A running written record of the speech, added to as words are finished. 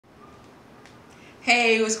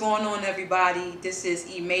Hey, what's going on, everybody? This is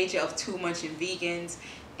E Major of Too Much and Vegans,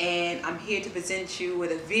 and I'm here to present you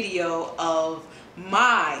with a video of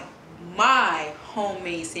my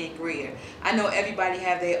homemade sangria. I know everybody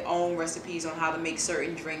have their own recipes on how to make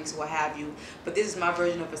certain drinks, what have you, but this is my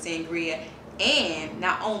version of a sangria. And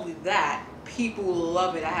not only that, people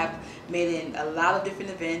love it. I have made it in a lot of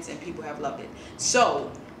different events, and people have loved it.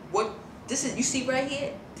 So what this is, you see right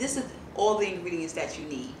here, this is all the ingredients that you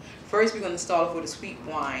need. First, we're going to start off with a sweet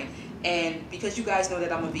wine, and because you guys know that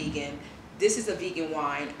I'm a vegan, this is a vegan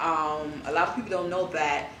wine. A lot of people don't know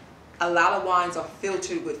that a lot of wines are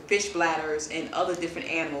filtered with fish bladders and other different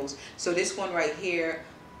animals. So this one right here,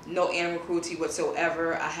 no animal cruelty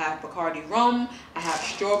whatsoever. I have Bacardi rum, I have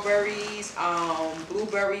strawberries,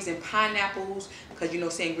 blueberries, and pineapples, because you know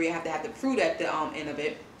sangria have to have the fruit at the end of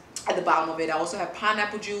it, at the bottom of it. I also have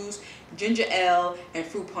pineapple juice, ginger ale, and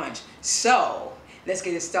fruit punch. So let's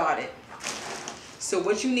get it started. So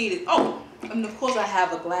what you need is, oh, and of course I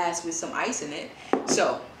have a glass with some ice in it.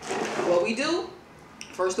 So what we do,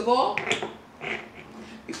 first of all,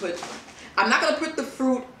 we put, I'm not going to put the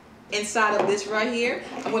fruit inside of this right here.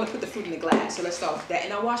 I'm going to put the fruit in the glass. So let's start with that.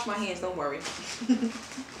 And I'll wash my hands, don't worry.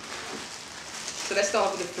 So let's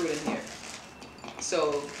start with the fruit in here.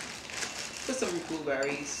 So put some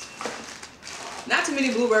blueberries. Not too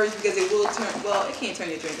many blueberries because it will turn, well, it can't turn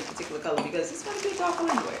your drink a particular color because it's going to be dark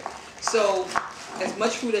anyway. So as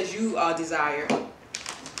much fruit as you desire.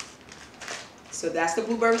 So that's the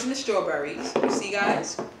blueberries and the strawberries. You see,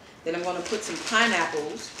 guys? Then I'm going to put some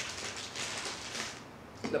pineapples.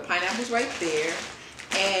 The pineapples right there.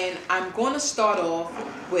 And I'm going to start off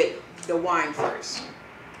with the wine first.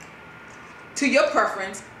 To your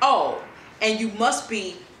preference. Oh, and you must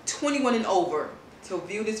be 21 and over to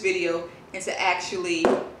view this video and to actually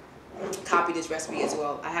copy this recipe as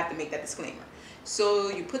well. I have to make that disclaimer. So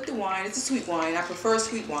you put the wine, it's a sweet wine. I prefer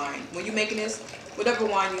sweet wine. When you're making this, whatever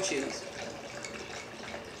wine you choose.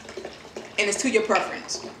 And it's to your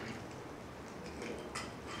preference.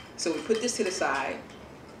 So we put this to the side.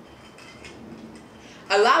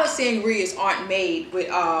 A lot of sangrias aren't made with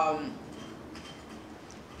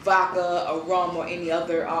vodka or rum or any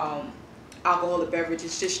other alcoholic beverage.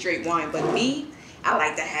 It's just straight wine. But me, I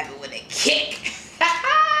like to have it with a kick.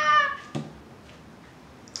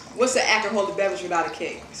 What's an alcoholic beverage without a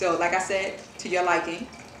kick? So like I said, to your liking.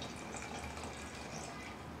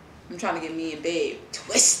 I'm trying to get me and babe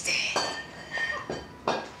twisted.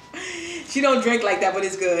 She don't drink like that, but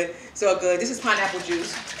it's good. So good. This is pineapple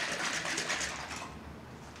juice.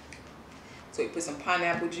 So you put some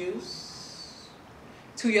pineapple juice.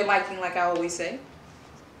 To your liking, like I always say.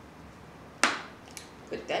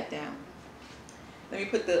 Put that down. Let me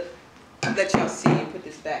put the, let y'all see and put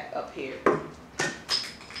this back up here.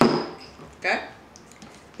 Okay?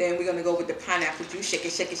 Then we're going to go with the pineapple juice. Shake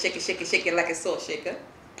it, shake it, shake it, shake it, shake it like a salt shaker.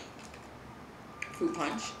 Fruit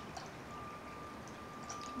punch.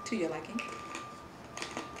 To your liking.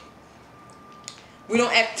 We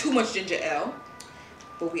don't add too much ginger ale,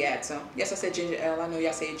 but we add some. Yes, I said ginger ale. I know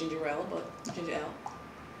y'all say ginger ale, but ginger ale.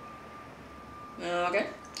 Okay.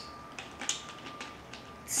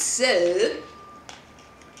 So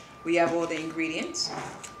we have all the ingredients.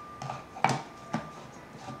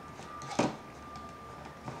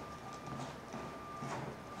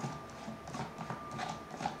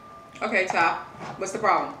 Okay, Top. What's the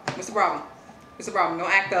problem? What's the problem? What's the problem?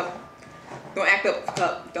 Don't act up. Don't act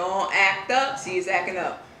up. Don't act up. See, it's acting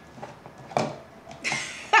up.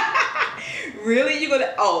 Really? You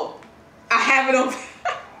gonna? Oh, I have it on.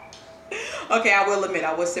 Okay, I will admit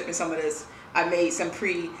I was sipping some of this. I made some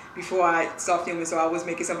before I started filming, so I was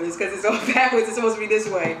making some of this because it's all backwards. It's supposed to be this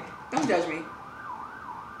way. Don't judge me.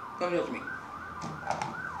 Don't judge me.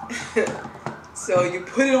 So you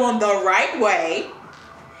put it on the right way,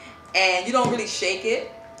 and you don't really shake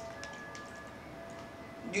it.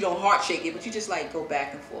 You don't hard shake it, but you just like go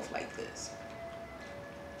back and forth like this.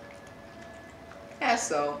 Yeah,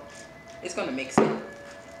 so it's gonna mix it.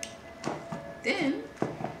 Then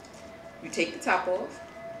you take the top off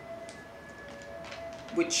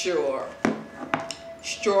with your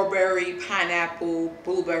strawberry, pineapple,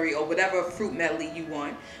 blueberry, or whatever fruit medley you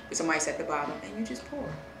want with some ice at the bottom, and you just pour.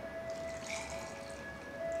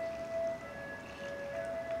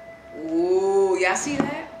 Ooh, y'all see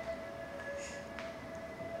that?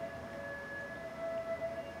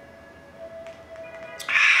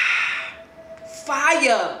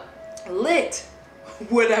 Fire, lit,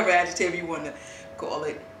 whatever adjective you want to call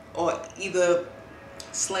it, or either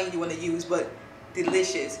slang you want to use, but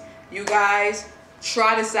delicious. You guys,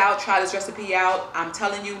 try this out, try this recipe out. I'm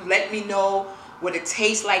telling you, let me know what it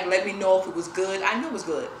tastes like. Let me know if it was good. I know it was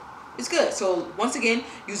good. It's good. So once again,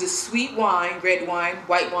 use a sweet wine, red wine,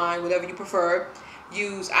 white wine, whatever you prefer.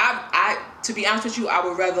 Use, to be honest with you, I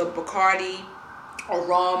would rather Bacardi or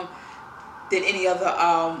rum than any other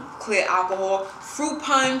clear alcohol. Fruit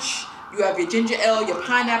punch, you have your ginger ale, your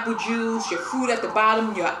pineapple juice, your fruit at the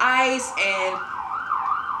bottom, your ice, and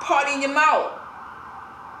party in your mouth.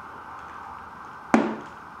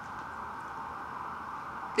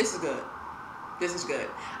 This is good. This is good.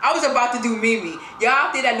 I was about to do Mimi. Y'all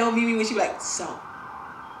out there that know Mimi when she be like, so.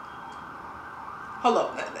 Hold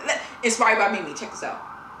up. Inspired by Mimi. Check this out.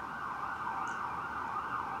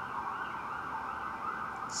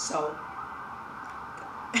 So.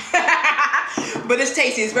 But it's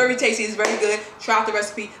tasty. It's very tasty. It's very good. Try out the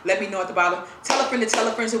recipe. Let me know at the bottom. Tell a friend to tell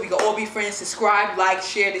a friend so we can all be friends. Subscribe, like,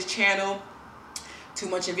 share this channel. Too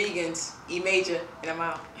Much in Vegans. E Major. And I'm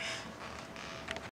out.